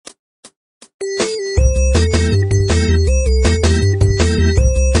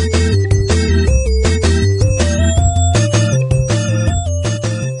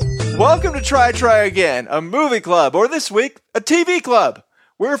to Try Again, a movie club, or this week, a TV club.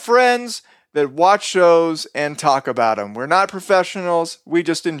 We're friends that watch shows and talk about them. We're not professionals. We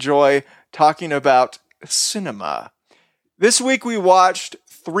just enjoy talking about cinema. This week we watched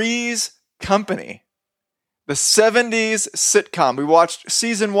Three's Company, the 70s sitcom. We watched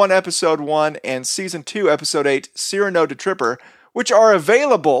Season 1, Episode 1, and Season 2, Episode 8, Cyrano de Tripper, which are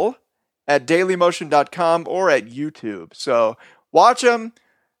available at dailymotion.com or at YouTube. So watch them,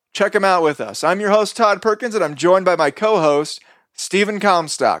 check them out with us. I'm your host, Todd Perkins, and I'm joined by my co-host, Stephen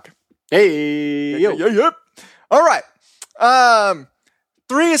Comstock. Hey, yo. Yep. All right.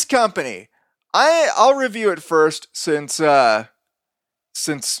 Three's Company. I'll review it first since last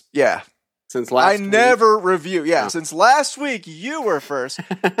week. Never review. Yeah, since last week you were first.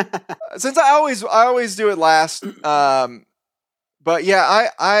 Since I always do it last. But yeah,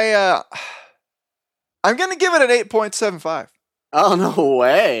 I'm gonna give it an 8.75. Oh, no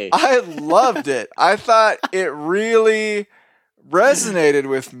way. I loved it. I thought it really resonated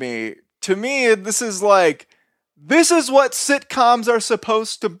with me. To me, this is what sitcoms are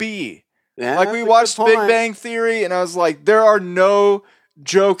supposed to be. Yeah, like we watched Big Bang Theory, and I was like, there are no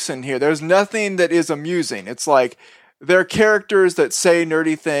jokes in here. There's nothing that is amusing. It's like they're characters that say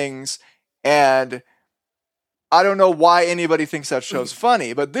nerdy things, and I don't know why anybody thinks that show's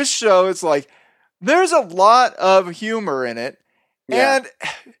funny. But this show, it's like there's a lot of humor in it, and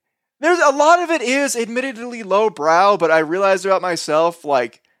there's a lot of it is admittedly lowbrow. But I realized about myself,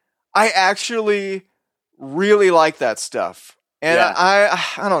 like I actually really like that stuff. And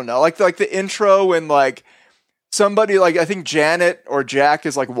I don't know, like the intro when like somebody like I think Janet or Jack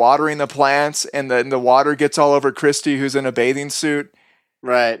is like watering the plants and the water gets all over Christy who's in a bathing suit.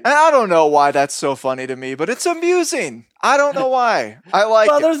 Right. And I don't know why that's so funny to me, but it's amusing. I don't know why. I like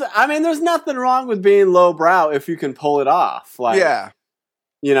it. There's nothing wrong with being lowbrow if you can pull it off. Like, yeah.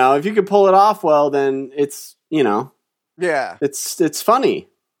 You know, if you can pull it off well, then it's, you know. Yeah. It's funny.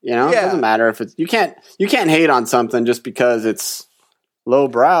 You know, It doesn't matter if it's you can't hate on something just because it's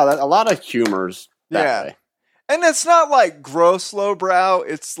lowbrow. A lot of humor's that way. And it's not like gross lowbrow.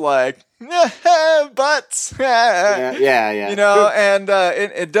 It's like butts. yeah. You know, and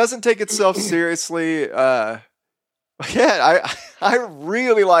it doesn't take itself seriously. I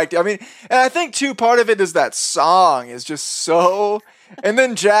really liked it. I mean, and I think too part of it is that song is just so. And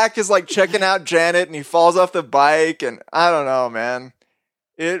then Jack is like checking out Janet, and he falls off the bike, and I don't know, man.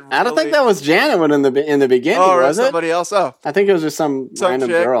 I don't think that was Janet in the beginning, was it? Somebody else. Oh, I think it was just some random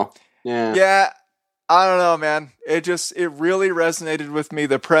chick. girl. Yeah. Yeah. I don't know, man. It really resonated with me.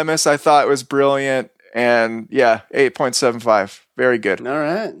 The premise I thought was brilliant, and 8.75. Very good. All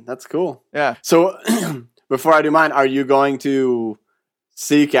right, that's cool. Yeah. So before I do mine, are you going to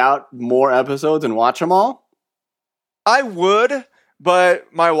seek out more episodes and watch them all? I would,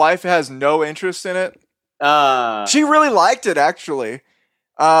 but my wife has no interest in it. She really liked it, actually.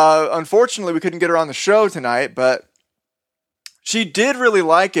 Unfortunately, we couldn't get her on the show tonight, but she did really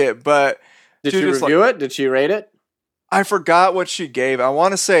like it. But did she review it? Did she rate it? I forgot what she gave. I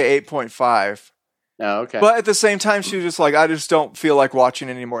want to say 8.5. Oh, okay. But at the same time, she was just like, I just don't feel like watching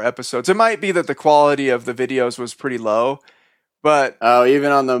any more episodes. It might be that the quality of the videos was pretty low, but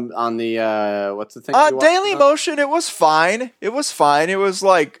even on the what's the thing? Daily Motion, it was fine. It was fine. It was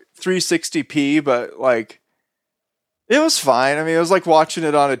like 360p, but like. It was fine. I mean, it was like watching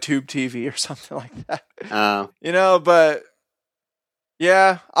it on a tube TV or something like that. You know, but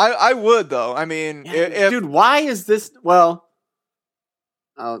yeah, I would though. I mean, dude, why is this? Well,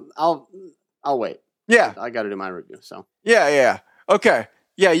 I'll wait. Yeah, I got to do my review. So yeah. Okay,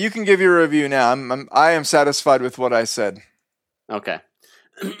 yeah, you can give your review now. I am satisfied with what I said. Okay.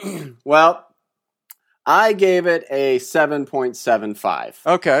 Well, I gave it a 7.75.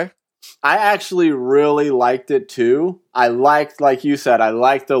 Okay. I actually really liked it too. I liked, like you said, I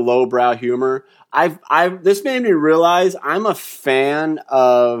liked the lowbrow humor. This made me realize I'm a fan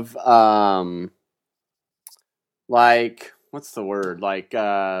of like what's the word? Like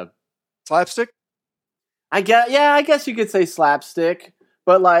slapstick? I guess you could say slapstick,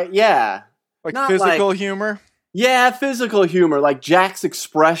 but like like physical humor. Yeah, physical humor, like Jack's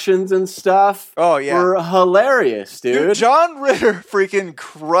expressions and stuff. Oh yeah, were hilarious, dude. John Ritter freaking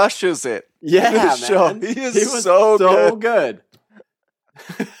crushes it. Yeah, man. Show. He was so good.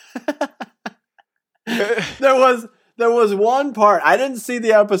 There was one part I didn't see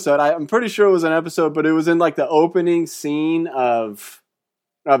the episode. I'm pretty sure it was an episode, but it was in like the opening scene of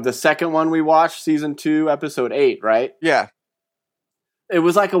the second one we watched, season 2, episode 8, right? Yeah. It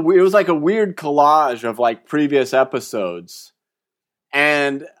was like a weird collage of like previous episodes,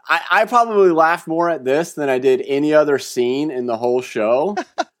 and I probably laughed more at this than I did any other scene in the whole show.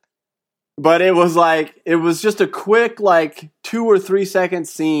 But it was just a quick, like, 2 or 3 second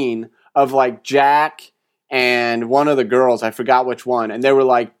scene of, like, Jack and one of the girls, I forgot which one, and they were,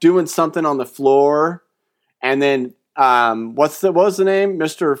 like, doing something on the floor, and then, what was the name?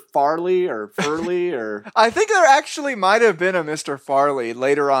 Mr. Farley or Furley or... I think there actually might have been a Mr. Farley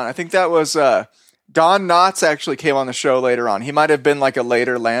later on. I think that was, Don Knotts actually came on the show later on. He might have been, like, a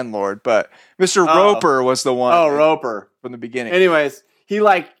later landlord, but Mr. Roper was the one. Oh, Roper. From the beginning. Anyways,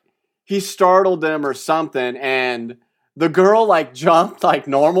 he startled them or something, and the girl, like, jumped like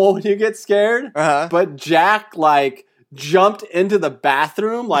normal when you get scared, but Jack, like, jumped into the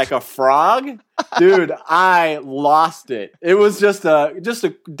bathroom like a frog. Dude, I lost it. It was just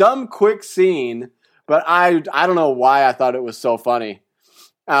a dumb, quick scene, but I don't know why I thought it was so funny.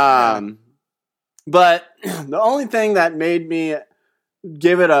 But the only thing that made me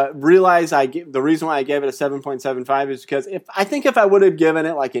the reason why I gave it a 7.75 is because if I would have given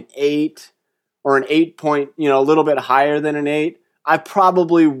it like an 8 or an 8 point, a little bit higher than an 8, I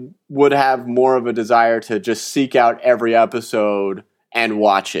probably would have more of a desire to just seek out every episode and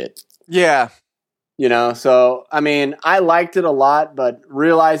watch it. Yeah. So, I mean, I liked it a lot, but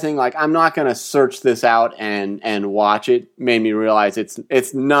realizing, like, I'm not going to search this out and watch it made me realize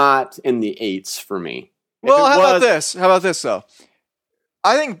it's not in the 8s for me. Well, how about this, though?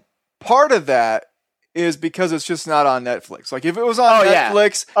 I think part of that is because it's just not on Netflix. Like, if it was on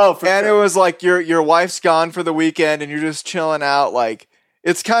Netflix it was like your wife's gone for the weekend and you're just chilling out, like,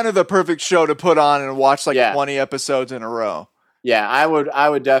 it's kind of the perfect show to put on and watch 20 episodes in a row. Yeah, I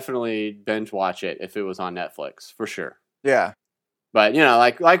would definitely binge watch it if it was on Netflix, for sure. Yeah. But,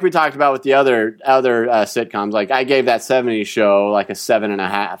 like we talked about with the other sitcoms, like, I gave that 70s show like a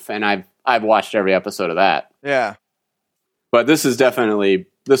 7.5, and I've watched every episode of that. Yeah. But this was definitely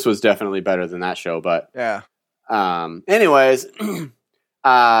better than that show. But yeah. Anyways,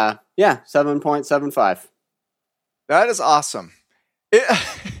 7.75. That is awesome.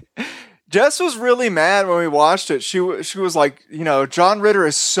 Jess was really mad when we watched it. She was like, John Ritter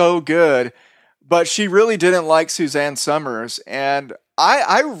is so good, but she really didn't like Suzanne Summers, and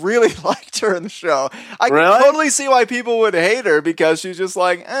I really liked her in the show. I can totally see why people would hate her, because she's just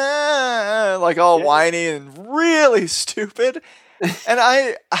like, whiny and really stupid. And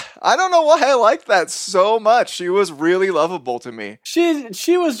I don't know why I liked that so much. She was really lovable to me.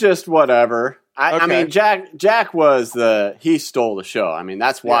 She was just whatever. I mean, Jack was he stole the show. I mean,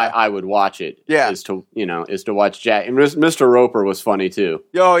 that's why I would watch it. Yeah. Is to watch Jack. And Mr. Roper was funny too.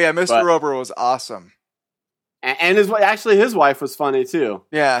 Oh yeah, Mr. Roper was awesome. And his wife was funny too.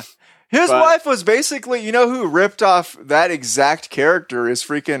 Yeah. His wife was basically, who ripped off that exact character is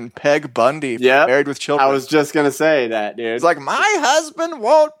freaking Peg Bundy from Married with Children. I was just going to say that, dude. It's like, my husband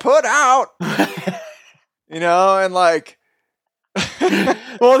won't put out. And like...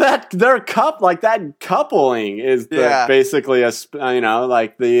 well, that coupling is basically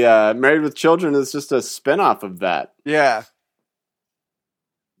like the Married with Children is just a spinoff of that. Yeah.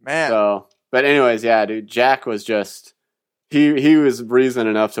 Man. So, but anyways, yeah, dude, Jack was just... He was reason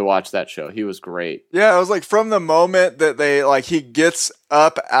enough to watch that show. He was great. Yeah, it was like from the moment that he gets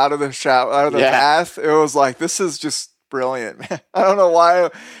up out of the bath, it was like, this is just brilliant, man. I don't know why.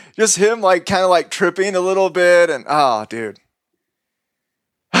 Just him kind of tripping a little bit, and oh, dude.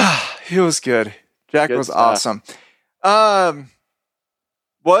 He was good. Jack was awesome. What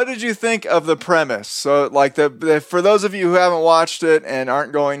did you think of the premise? So for those of you who haven't watched it and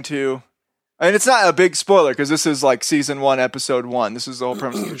aren't going to, I mean, it's not a big spoiler because this is like season 1, episode 1. This is the whole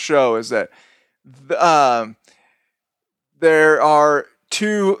premise of the show, is that there are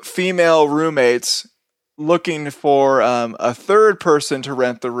 2 female roommates looking for a third person to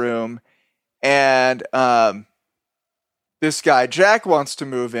rent the room. And this guy, Jack, wants to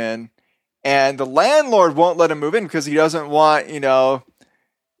move in. And the landlord won't let him move in because he doesn't want,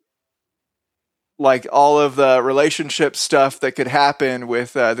 all of the relationship stuff that could happen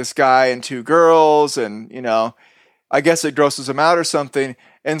with this guy and 2 girls, and I guess it grosses him out or something.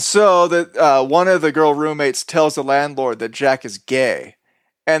 And so that one of the girl roommates tells the landlord that Jack is gay,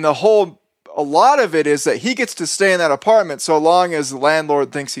 and a lot of it is that he gets to stay in that apartment so long as the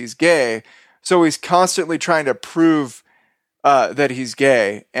landlord thinks he's gay. So he's constantly trying to prove that he's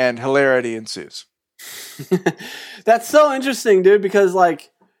gay, and hilarity ensues. That's so interesting, dude. Because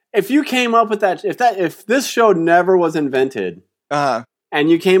if you came up with that, if this show never was invented, and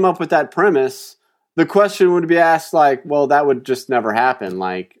you came up with that premise, the question would be asked well, that would just never happen.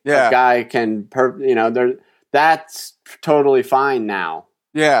 A guy can, that's totally fine now.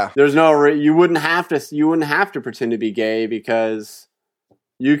 Yeah, there's no you wouldn't have to pretend to be gay because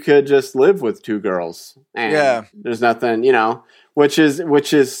you could just live with 2 girls, and there's nothing, which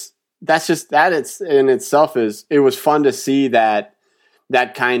is that's just that it's in itself it was fun to see that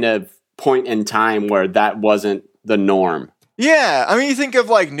kind of point in time where that wasn't the norm. Yeah, I mean, you think of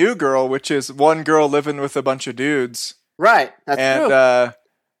like New Girl, which is one girl living with a bunch of dudes. Right, that's true.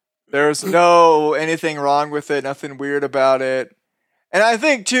 There's no anything wrong with it, nothing weird about it. And I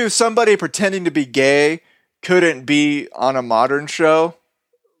think too, somebody pretending to be gay couldn't be on a modern show.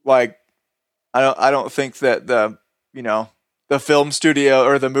 Like, I don't think that the film studio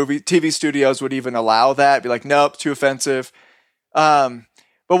or the TV studios would even allow that. Be like, nope, too offensive. But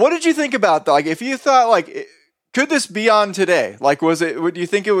what did you think about that? Like, if you thought like, could this be on today? Like, would you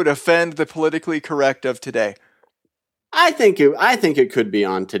think it would offend the politically correct of today? I think it could be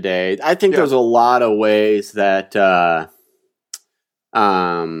on today. I think there's a lot of ways that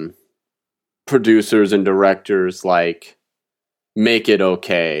producers and directors like make it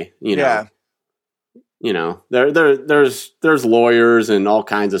okay. There's lawyers and all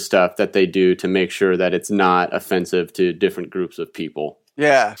kinds of stuff that they do to make sure that it's not offensive to different groups of people.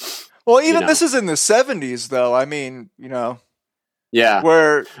 Yeah. Well, even this is in the 70s, though. I mean, yeah.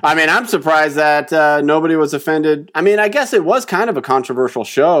 I'm surprised that nobody was offended. I mean, I guess it was kind of a controversial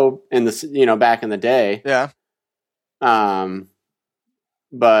show in the back in the day. Yeah.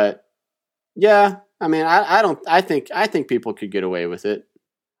 But yeah, I mean, I think people could get away with it.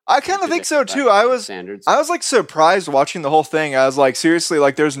 I kind of think so too. I was like surprised watching the whole thing. I was like, seriously,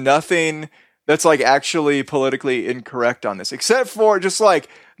 like there's nothing that's like actually politically incorrect on this, except for just like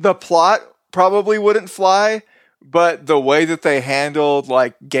the plot probably wouldn't fly, but the way that they handled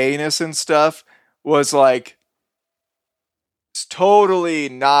like gayness and stuff was like totally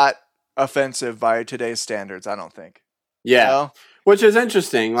not offensive by today's standards. I don't think. Yeah. Which is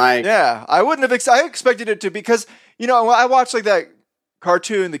interesting. Like, yeah, I wouldn't have. I expected it to, because I watched like that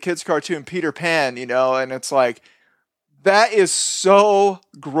cartoon, the kids' cartoon Peter Pan, and it's like that is so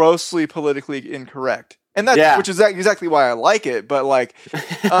grossly politically incorrect, and that's which is exactly why I like it. But like,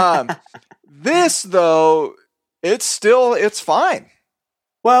 this though, it's fine.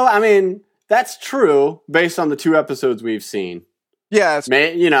 Well, I mean, that's true based on the 2 episodes we've seen. Yeah,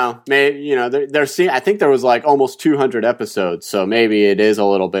 they're seeing. I think there was like almost 200 episodes, so maybe it is a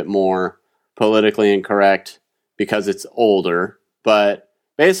little bit more politically incorrect because it's older. But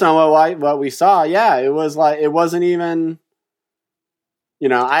based on what we saw, yeah, it was like it wasn't even.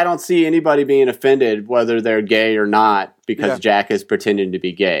 I don't see anybody being offended whether they're gay or not because Jack is pretending to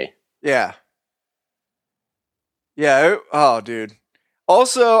be gay. Yeah. Yeah. Oh, dude.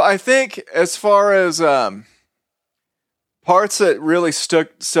 Also, I think as far as parts that really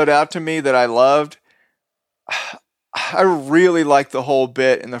stood out to me that I loved, I really liked the whole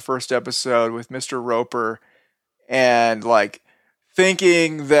bit in the first episode with Mr. Roper, and like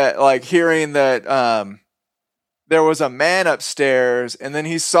thinking that, like hearing that there was a man upstairs, and then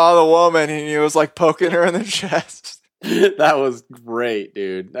he saw the woman and he was like poking her in the chest. That was great,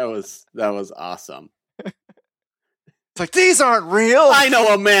 dude. That was awesome. It's like, these aren't real. I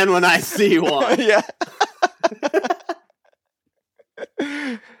know a man when I see one. Yeah.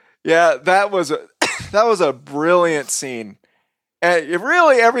 Yeah, that was a brilliant scene. And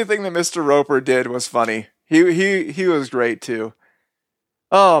really everything that Mr. Roper did was funny. He was great too.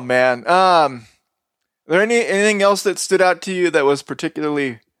 Oh man. There anything else that stood out to you that was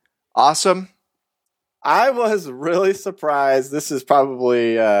particularly awesome? I was really surprised. This is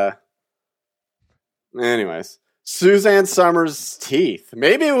probably anyways, Suzanne Summers' teeth.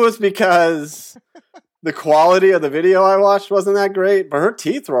 Maybe it was because the quality of the video I watched wasn't that great, but her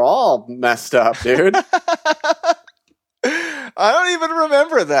teeth were all messed up, dude. I don't even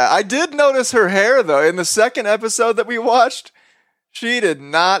remember that. I did notice her hair, though. In the second episode that we watched, she did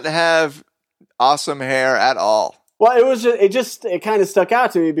not have awesome hair at all. Well, it kind of stuck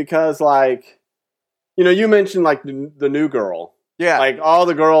out to me because, like, you mentioned, like, the New Girl. Yeah. Like, all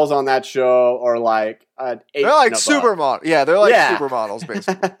the girls on that show are, like, they're like supermodels. Yeah, they're like supermodels,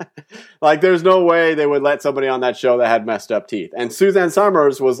 basically. Like, there's no way they would let somebody on that show that had messed up teeth. And Suzanne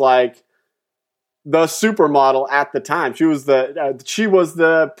Summers was, like, the supermodel at the time. She was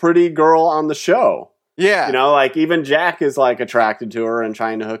the pretty girl on the show. Yeah. Like, even Jack is, like, attracted to her and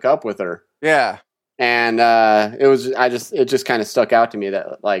trying to hook up with her. Yeah. And it just kind of stuck out to me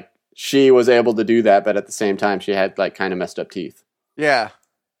that, like, she was able to do that, but at the same time, she had, like, kind of messed up teeth. Yeah.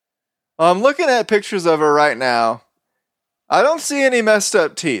 Well, I'm looking at pictures of her right now. I don't see any messed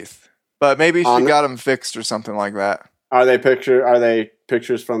up teeth, but maybe she got them fixed or something like that. Are they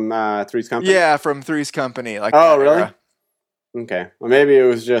pictures from Three's Company? Yeah, from Three's Company. Like, oh, really? Era. Okay. Well, maybe it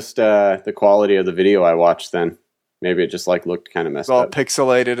was just the quality of the video I watched then. Maybe it just like looked kind of messed up. All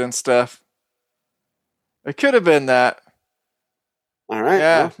pixelated and stuff. It could have been that. All right.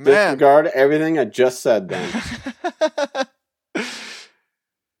 Yeah, well, disregard everything I just said then.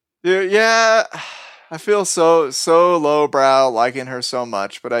 Dude, yeah, I feel so lowbrow liking her so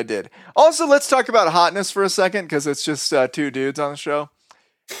much, but I did. Also, let's talk about hotness for a second, because it's just two dudes on the show.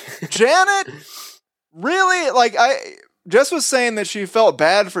 Janet, really, like, Jess was saying that she felt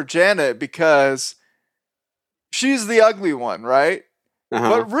bad for Janet because she's the ugly one, right? Uh-huh.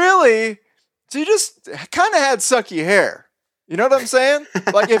 But really, she just kind of had sucky hair. You know what I'm saying?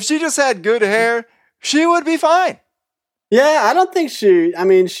 Like, if she just had good hair, she would be fine. Yeah, I don't think she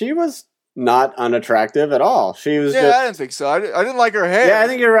was not unattractive at all. She was I didn't think so. I didn't like her hair. Yeah, I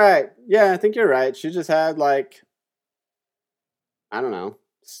think you're right. Yeah, I think you're right. She just had, like, I don't know,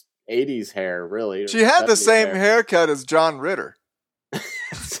 80s hair, really. She had the same haircut as John Ritter.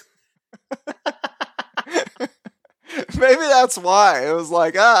 Maybe that's why. It was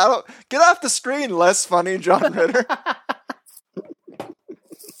like, I don't get off the screen, less funny John Ritter.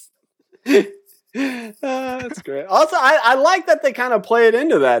 That's great. Also, I like that they kind of played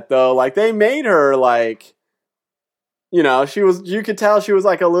into that, though. Like, they made her, like, you know, you could tell she was,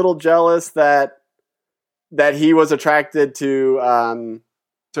 like, a little jealous that he was attracted to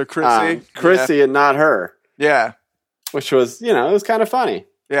Chrissy and not her. Yeah. Which was, you know, it was kind of funny.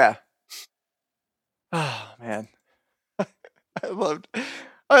 Yeah. Oh, man. I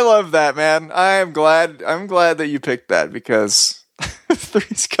love that, man. I'm glad that you picked that, because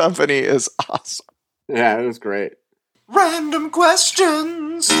Three's Company is awesome. Yeah, it was great. Random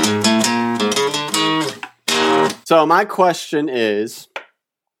questions. So my question is,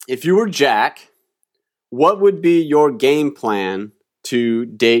 if you were Jack, what would be your game plan to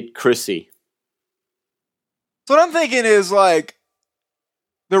date Chrissy? So what I'm thinking is, like,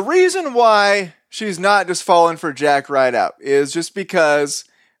 the reason why she's not just falling for Jack right out is just because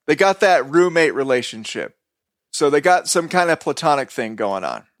they got that roommate relationship. So they got some kind of platonic thing going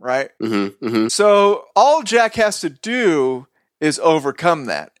on, right? Mm-hmm, mm-hmm. So all Jack has to do is overcome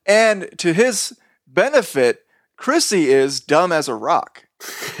that. And to his benefit, Chrissy is dumb as a rock.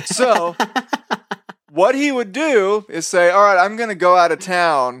 So what he would do is say, all right, I'm going to go out of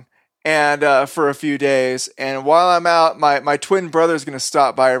town and for a few days. And while I'm out, my twin brother's going to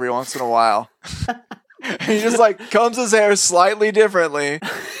stop by every once in a while. And he just, like, combs his hair slightly differently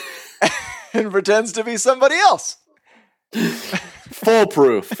and pretends to be somebody else.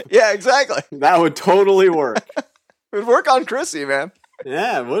 Foolproof. Yeah, exactly. That would totally work. It would work on Chrissy, man.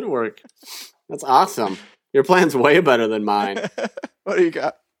 Yeah, it would work. That's awesome. Your plan's way better than mine. What do you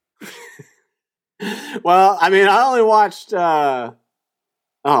got? Well, I mean, I only watched... oh,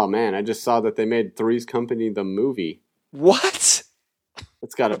 man, I just saw that they made Three's Company the movie. What?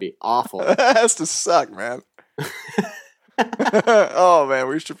 That's got to be awful. That has to suck, man. Oh, man,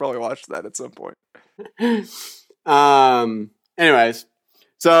 we should probably watch that at some point. Anyways,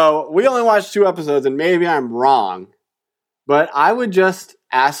 so we only watched 2 episodes, and maybe I'm wrong, but I would just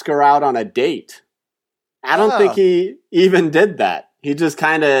ask her out on a date. I don't think he even did that. He just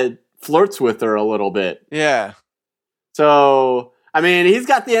kind of flirts with her a little bit. Yeah. So, I mean, he's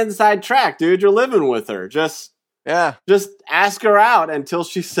got the inside track, dude. You're living with her. Just ask her out until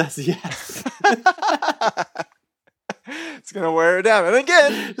she says yes. It's gonna wear her down, and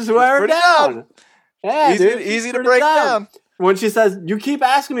again, just wear her down. Yeah, easy to break down. When she says, "You keep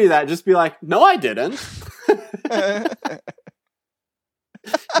asking me that," just be like, "No, I didn't."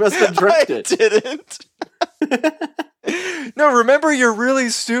 Must have dreamt it. Didn't. No, remember, you're really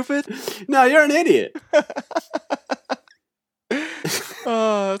stupid. No, you're an idiot.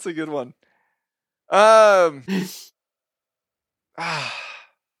 Oh, that's a good one.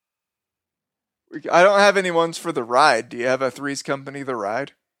 I don't have any ones for the ride. Do you have a Three's Company the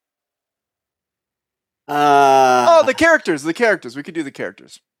ride? The characters. We could do the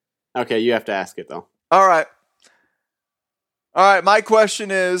characters. Okay, you have to ask it though. All right. My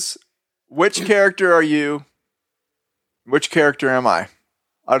question is, which character are you? Which character am I?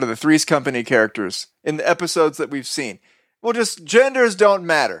 Out of the Three's Company characters in the episodes that we've seen. Well, just genders don't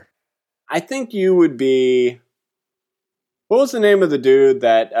matter. I think you would be... What was the name of the dude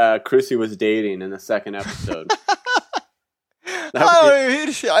that Chrissy was dating in the second episode?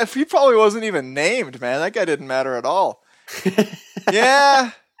 He probably wasn't even named, man. That guy didn't matter at all.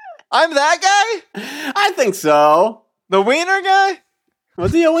 Yeah. I'm that guy? I think so. The wiener guy?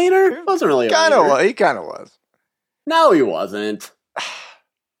 Was he a wiener? He wasn't really a wiener. He kind of was. No, he wasn't.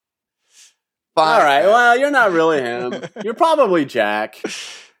 Fine, all right, man. Well, you're not really him. You're probably Jack.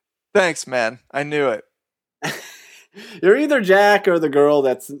 Thanks, man. I knew it. You're either Jack or the girl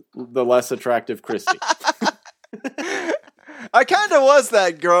that's the less attractive Chrissy. I kind of was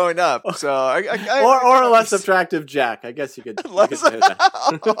that growing up, so or a less attractive Jack. I guess you could say that.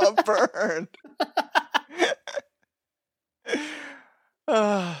 Oh,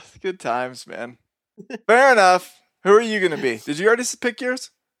 burn. Good times, man. Fair enough. Who are you going to be? Did you already pick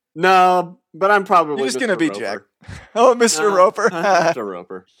yours? No, but I'm probably You're just going to be Jack. Roper. Oh, Mr. Roper. Mr.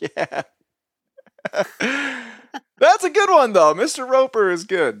 Roper. Yeah. That's a good one, though. Mr. Roper is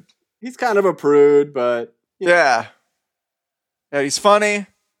good. He's kind of a prude, but... Yeah. Yeah, he's funny.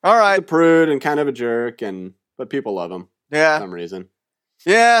 All right. He's a prude and kind of a jerk, but people love him. Yeah. For some reason.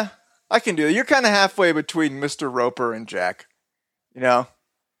 Yeah, I can do that. You're kind of halfway between Mr. Roper and Jack. You know?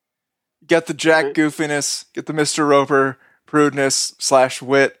 Get the Jack goofiness, get the Mr. Roper prudeness /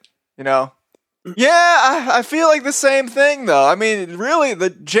 wit, you know? Yeah, I feel like the same thing, though. I mean, really,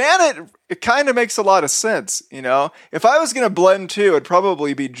 the Janet, it kind of makes a lot of sense, you know? If I was going to blend two, it'd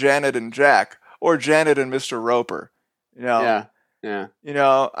probably be Janet and Jack, or Janet and Mr. Roper, you know? Yeah. You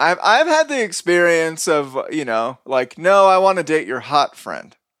know, I've had the experience of, you know, like, no, I want to date your hot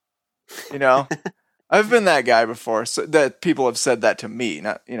friend, you know? I've been that guy before, so that people have said that to me.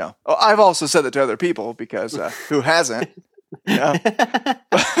 Not, you know, I've also said that to other people because who hasn't? You know?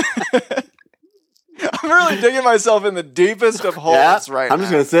 I'm really digging myself in the deepest of holes right now. I'm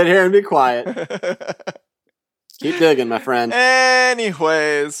just going to sit here and be quiet. Keep digging, my friend.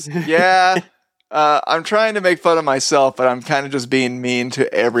 Anyways, yeah, I'm trying to make fun of myself, but I'm kind of just being mean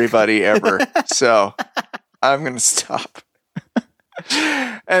to everybody ever. So I'm going to stop.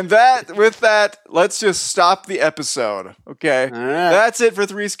 And with that, let's just stop the episode. Okay. All right. That's it for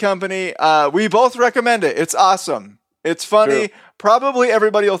Three's Company. We both recommend it. It's awesome. It's funny. True. Probably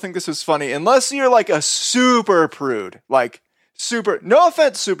everybody will think this is funny, unless you're like a super prude. Like, super, no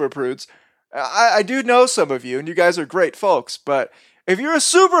offense, super prudes. I do know some of you, and you guys are great folks, but if you're a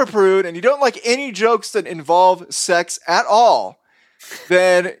super prude and you don't like any jokes that involve sex at all,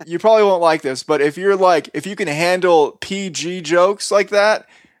 then you probably won't like this. But if you can handle PG jokes like that,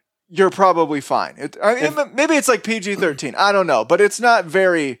 you're probably fine. Maybe it's like PG-13. I don't know, but it's not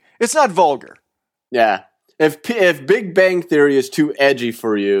vulgar. Yeah. If Big Bang Theory is too edgy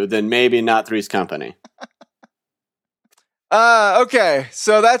for you, then maybe not Three's Company. Okay,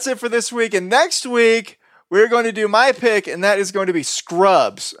 so that's it for this week. And next week, we're going to do my pick, and that is going to be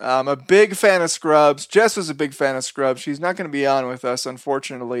Scrubs. I'm a big fan of Scrubs. Jess was a big fan of Scrubs. She's not going to be on with us,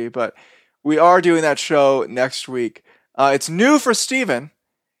 unfortunately, but we are doing that show next week. It's new for Steven.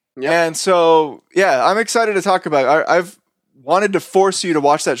 Yep. And so, yeah, I'm excited to talk about it. I've wanted to force you to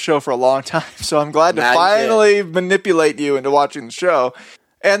watch that show for a long time, so I'm glad to finally manipulate you into watching the show.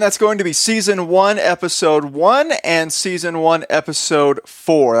 And that's going to be Season 1, Episode 1, and Season 1, Episode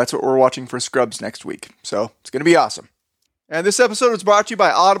 4. That's what we're watching for Scrubs next week. So it's going to be awesome. And this episode was brought to you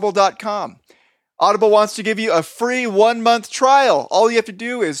by Audible.com. Audible wants to give you a free 1-month trial. All you have to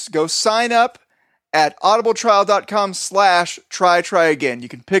do is go sign up at audibletrial.com/try again. You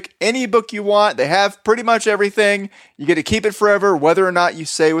can pick any book you want. They have pretty much everything. You get to keep it forever, whether or not you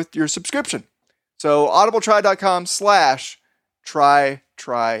stay with your subscription. So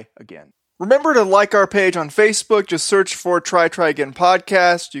audibletry.com/try again. Remember to like our page on Facebook. Just search for Try Again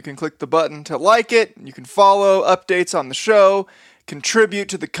Podcast. You can click the button to like it. You can follow updates on the show, contribute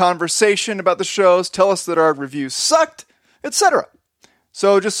to the conversation about the shows, tell us that our reviews sucked, etc.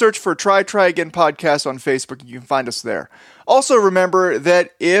 So just search for Try Again Podcast on Facebook and you can find us there. Also remember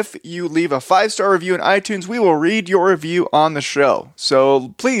that if you leave a 5-star review in iTunes, we will read your review on the show.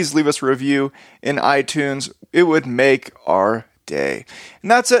 So please leave us a review in iTunes. It would make our day.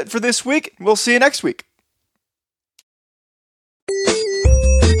 And that's it for this week. We'll see you next week.